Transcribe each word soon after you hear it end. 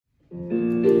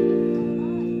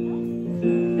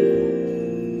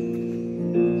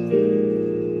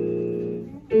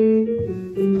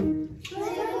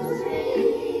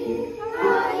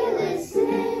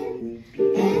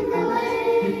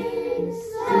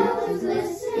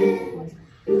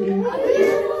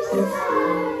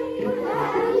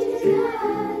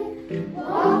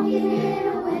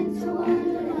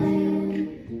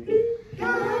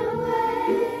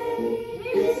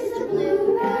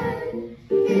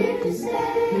to say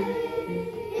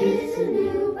it's a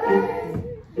new birth.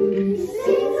 He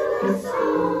sings a love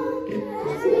song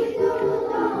as we go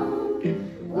along,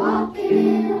 walking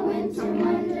in a winter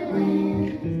wonderland.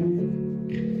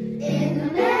 In the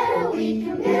meadow we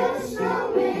can build a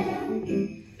snowman,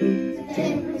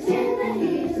 then pretend that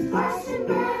he's Parson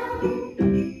Brown.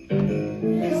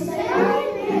 He'll say, are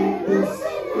you here? We'll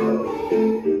say no,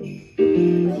 man, but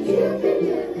you can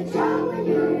do the job when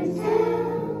you're in town.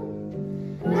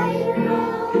 Later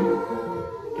on,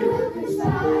 we'll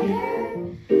conspire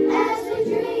as we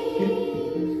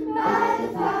dream by the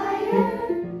fire,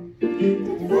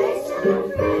 to face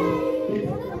unafraid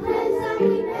the plans that we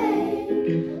made,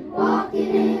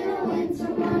 walking in a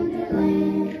winter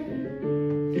wonderland.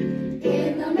 In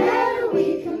the meadow we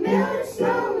can build a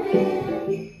snowman,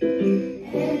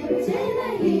 and pretend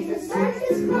that he's a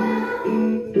circus clown.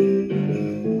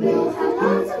 We'll have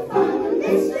lots of fun with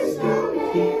Mr.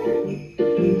 Snowman,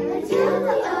 until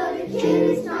the other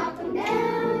kids knock him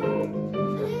down.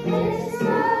 And it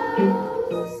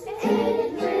snows, and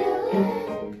it's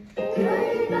thrilling, through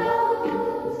your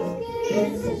nose,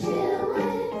 it's a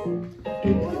chillin'.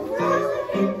 We'll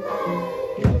frolic and play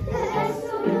the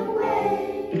excellent way,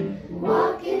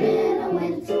 walking in a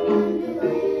winter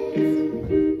wonderland.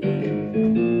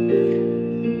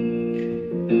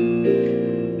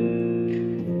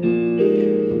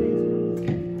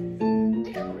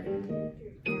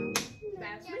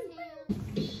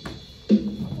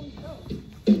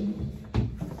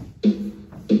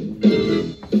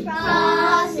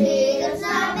 Frosty the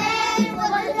Snowman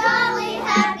was a jolly,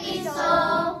 happy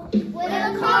soul, with a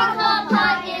corncob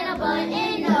pipe and a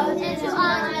button nose and 2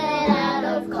 arms made out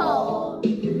of coal.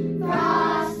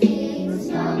 Frosty the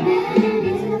Snowman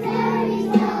is a fairy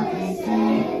tale, they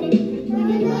say. He can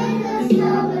blame the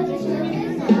snow, but the children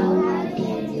know how to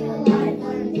get to life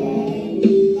one day.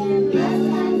 There must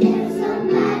have been some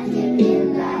magic in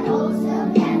that old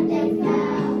silk hat they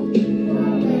found, for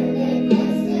when they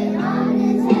placed it on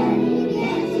his head, he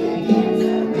began to dance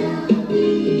around.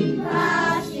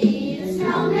 Frosty the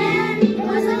Snowman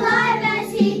was alive as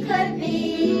he could be,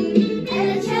 and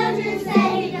the children say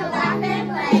he could laugh and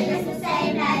play just the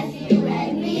same as you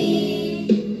and me.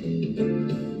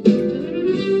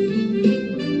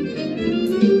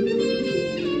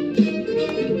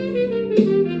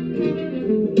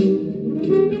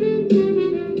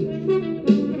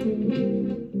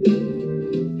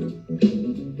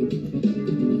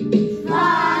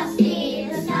 Frosty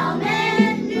the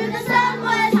Snowman knew the sun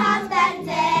was hot that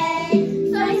day,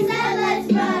 so he said, let's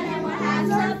run and we'll have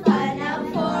some fun now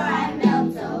before I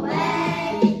melt away.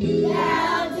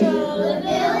 Down to the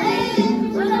village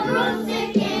with a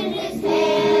broomstick in his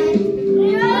hand,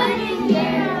 running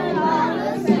here on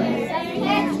bottle squares and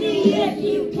catch me if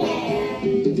you can.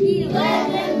 He led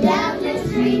them down the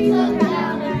streets of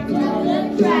town until the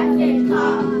traffic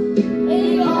cop. He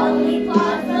only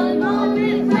paused a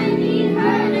moment when he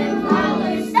heard him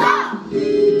holler, stop!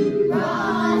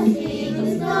 Frosty the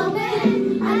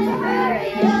Snowman had to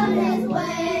hurry on his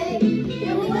way.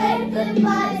 He'll wave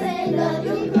goodbye, say the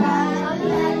good cry, I'll be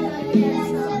back again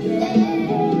someday.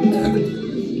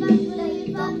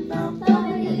 Thumpity-thump-thump,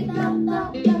 thumpity-thump-thump,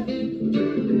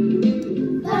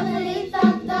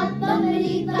 thumpity-thump-thump,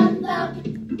 thumpity-thump-thump,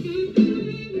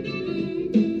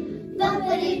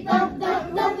 thumpity-thump-thump,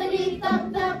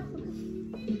 thumpity-thump-thump,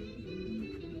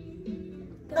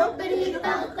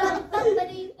 thumpity-thump-thump,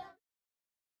 thumpity-thump.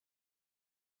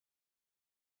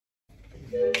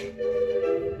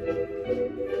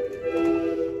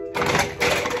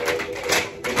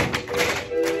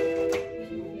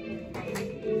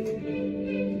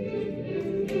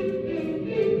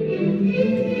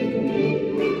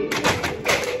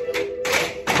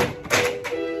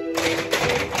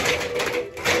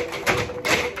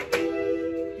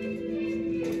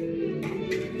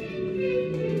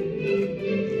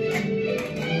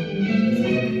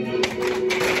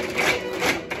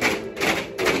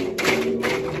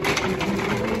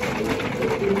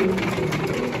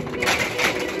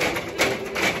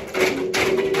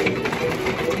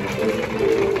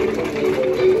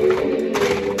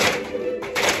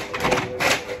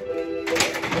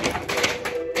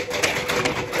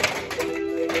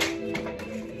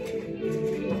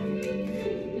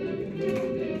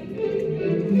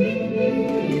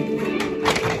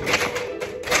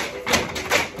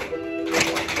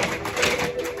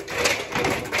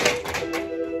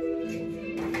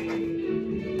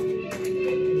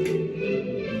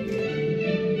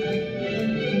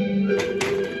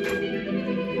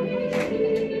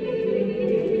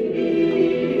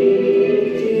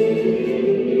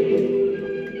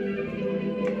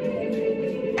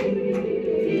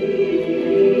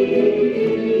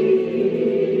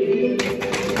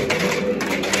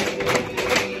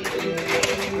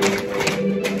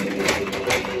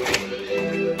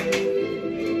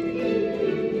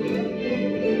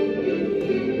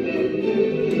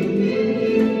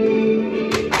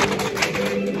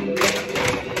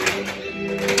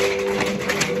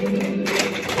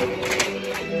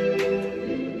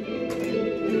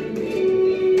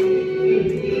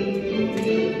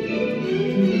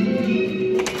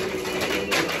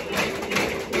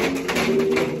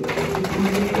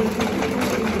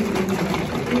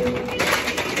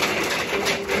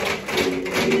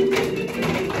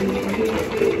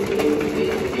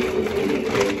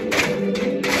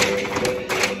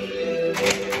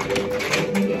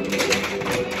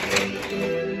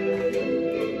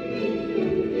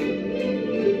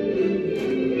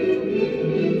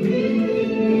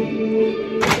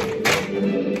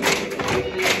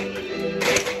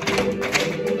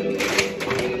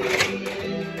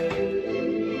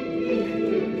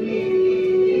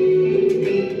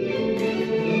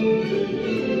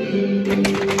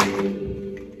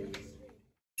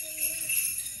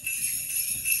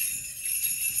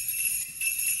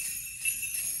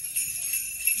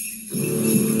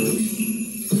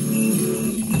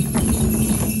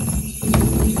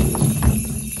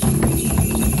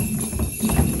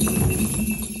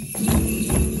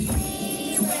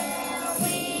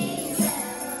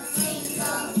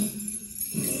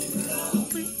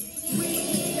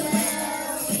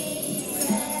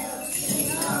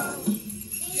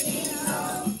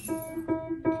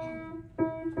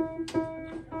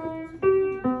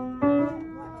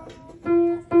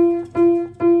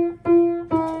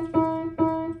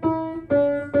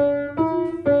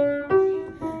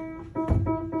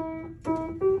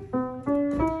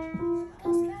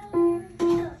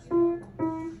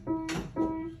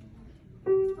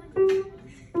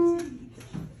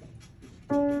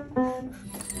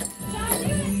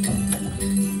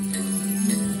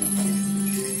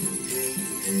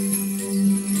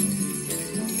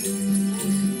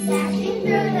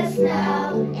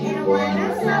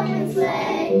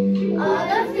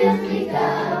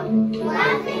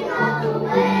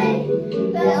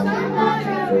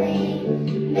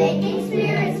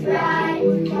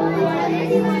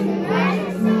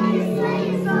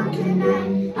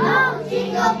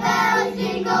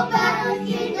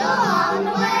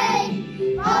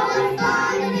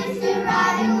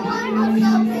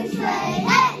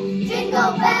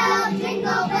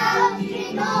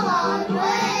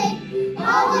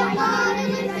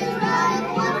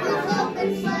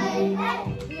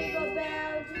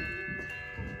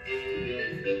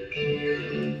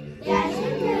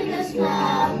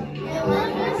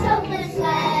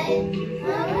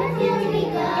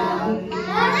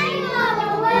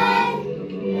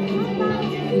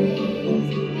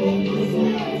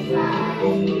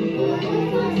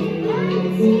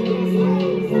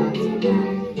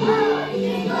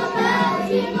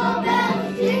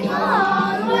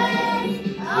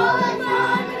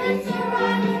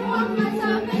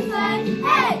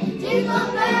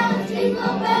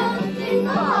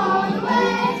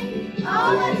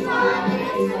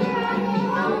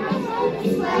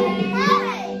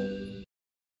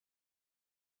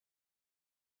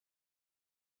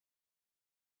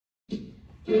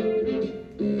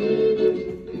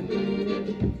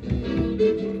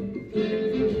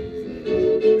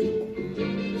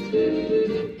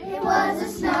 It was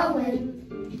a-snowing,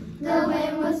 the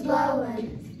wind was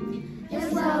blowing, the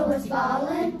snow was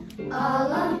falling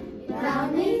all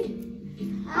around me.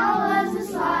 I was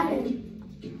a-sliding,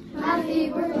 my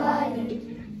feet were gliding.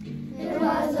 It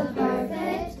was a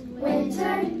perfect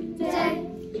winter day.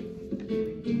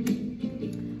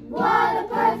 What a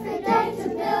perfect day to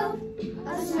build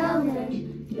a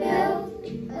snowman, build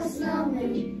a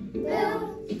snowman, build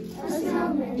a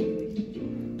snowman.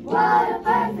 What a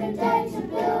perfect day to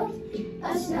build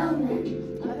a snowman,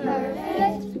 a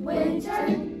perfect winter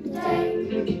day.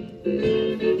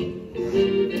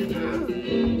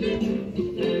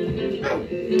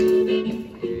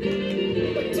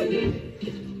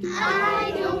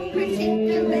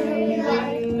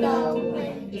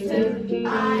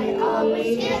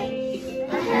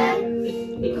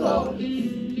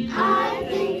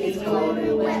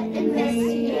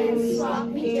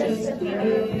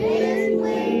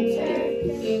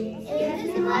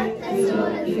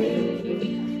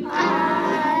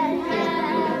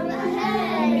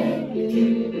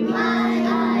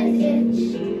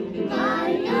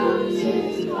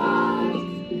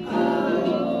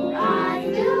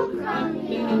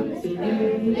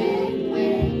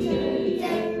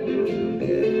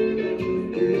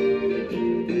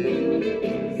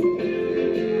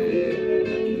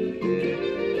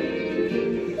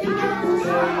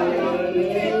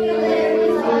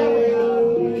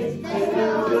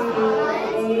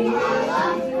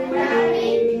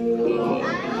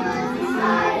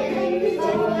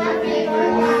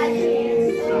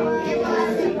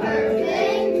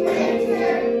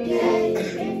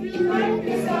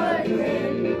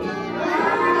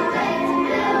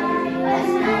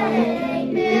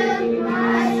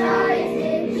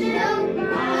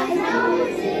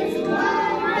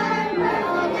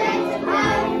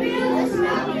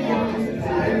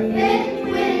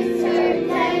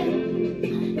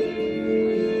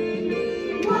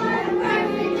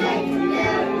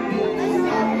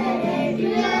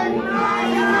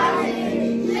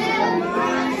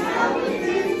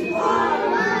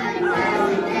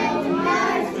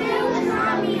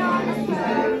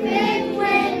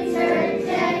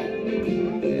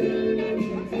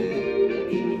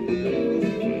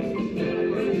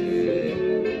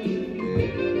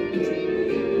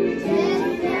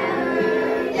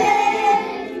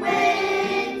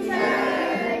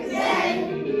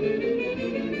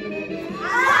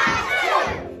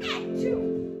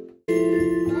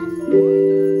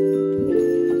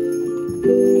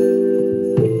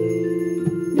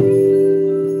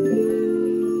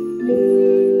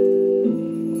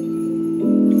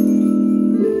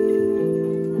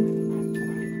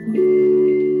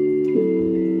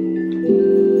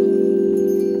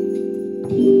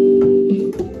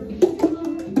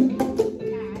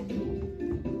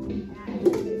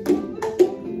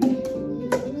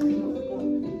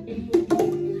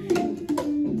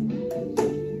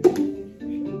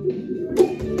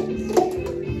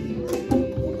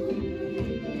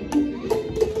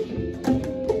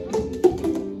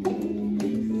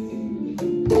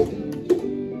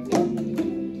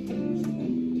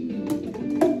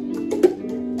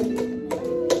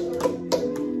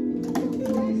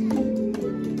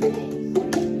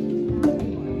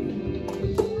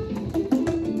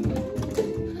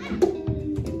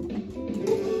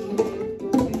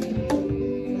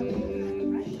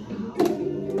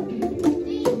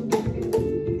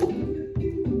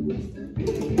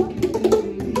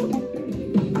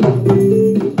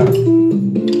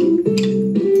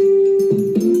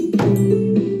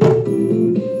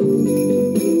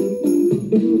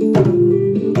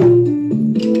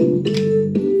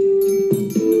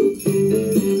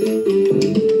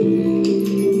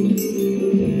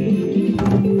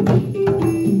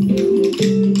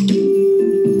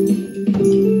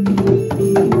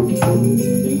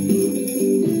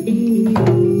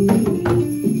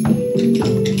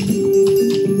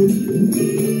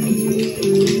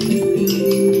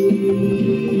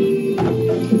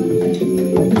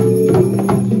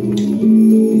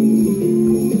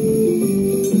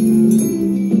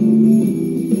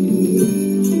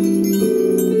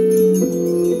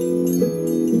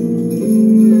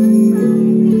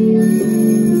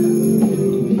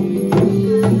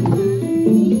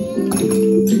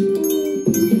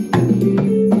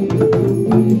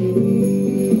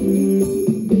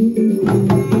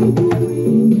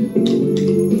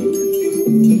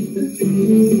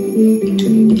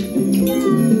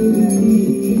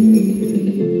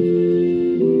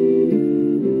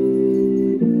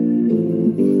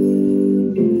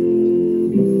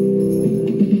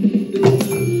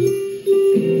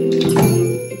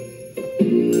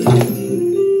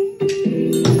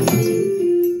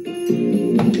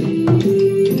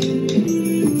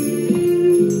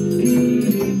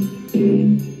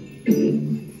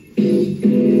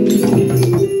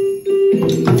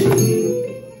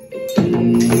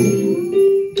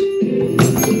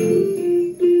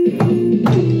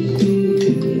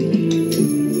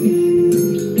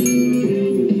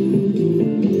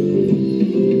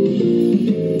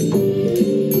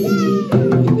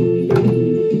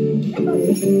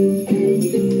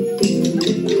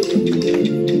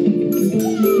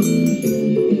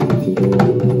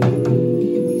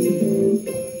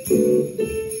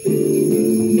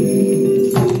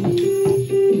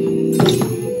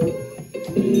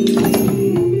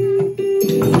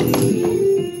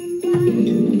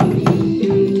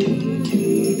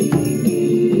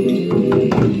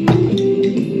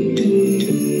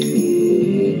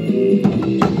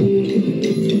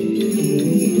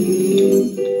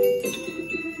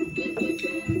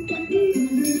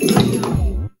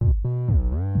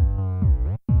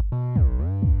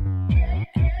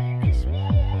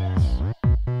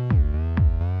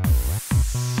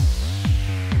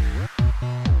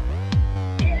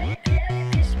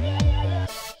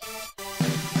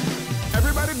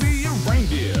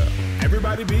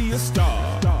 Everybody be a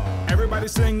star. Everybody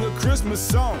sing a Christmas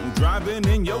song, driving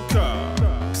in your car.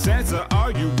 Santa,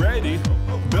 are you ready?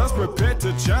 Bells prepare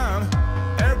to chime.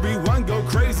 Everyone go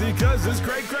crazy, cause it's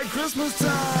great, great Christmas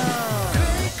time.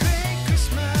 Great, great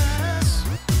Christmas.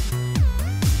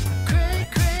 Great,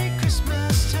 great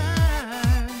Christmas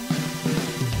time.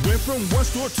 Went from one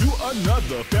store to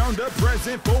another, found a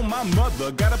present for my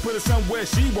mother. Gotta put it somewhere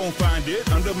she won't find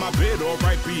it, under my bed or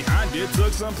right behind it.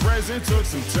 Took some present, took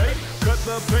some tape, cut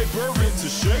the paper into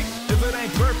shape. If it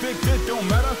ain't perfect, it don't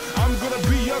matter, I'm gonna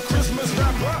be a Christmas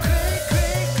rapper. Great,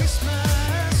 great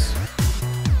Christmas.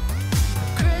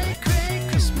 Great, great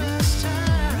Christmas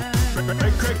time.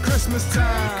 Great, great Christmas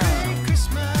time. Great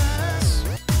Christmas.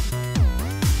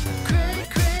 Great,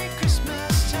 great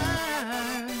Christmas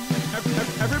time.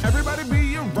 Everybody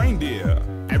be a reindeer.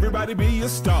 Everybody be a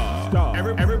star.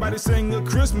 Everybody sing a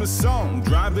Christmas song,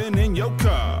 driving in your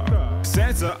car.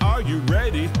 Santa, are you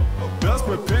ready? Bells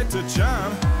prepare to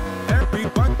chime.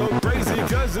 Everyone go crazy,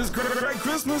 cause it's great, great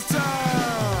Christmas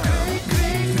time. Great,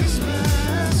 great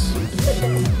Christmas.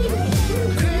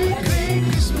 Great, great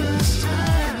Christmas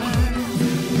time.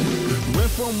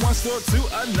 Went from one store to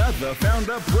another, found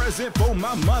a present for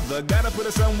my mother. Gotta put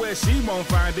it somewhere she won't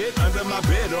find it, under my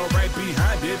bed or right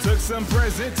behind it. Took some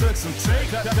present, took some tape,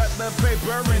 cut the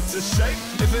paper into shape.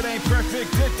 If it ain't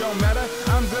perfect, it don't matter,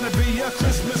 I'm gonna be a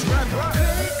Christmas rapper.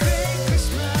 Great, great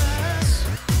Christmas.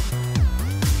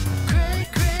 Great,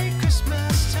 great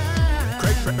Christmas time.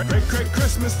 Great, great, great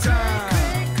Christmas time.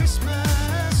 Great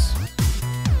Christmas.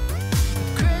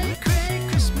 Great, great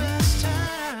Christmas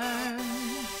time.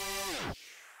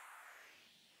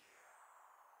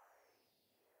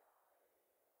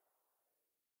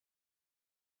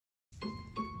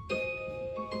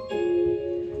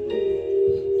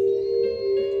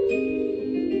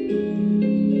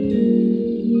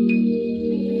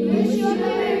 Wish you a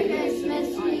Merry Christmas.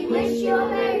 We wish you a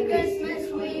Merry Christmas.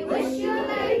 We wish you a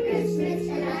Merry Christmas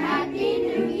and a Happy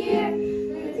New Year.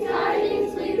 The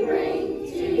tidings we bring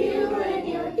to you and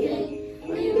your King.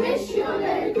 We wish you a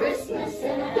Merry Christmas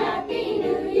and a Happy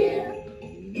New Year.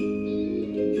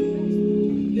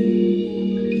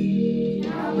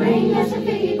 Now bring us a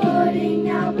figgy pudding.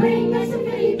 Now bring us a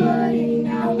figgy pudding.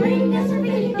 Now bring us a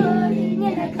figgy pudding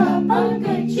and a cup of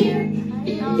good cheer.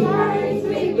 The tidings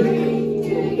we bring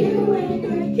to you and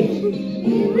your King.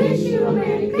 We wish you a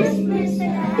Merry Christmas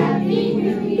and a Happy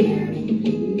New Year.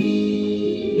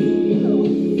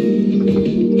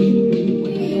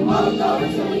 We won't go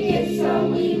until we get some.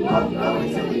 We won't go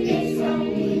until we get some.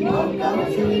 We won't go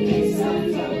until we get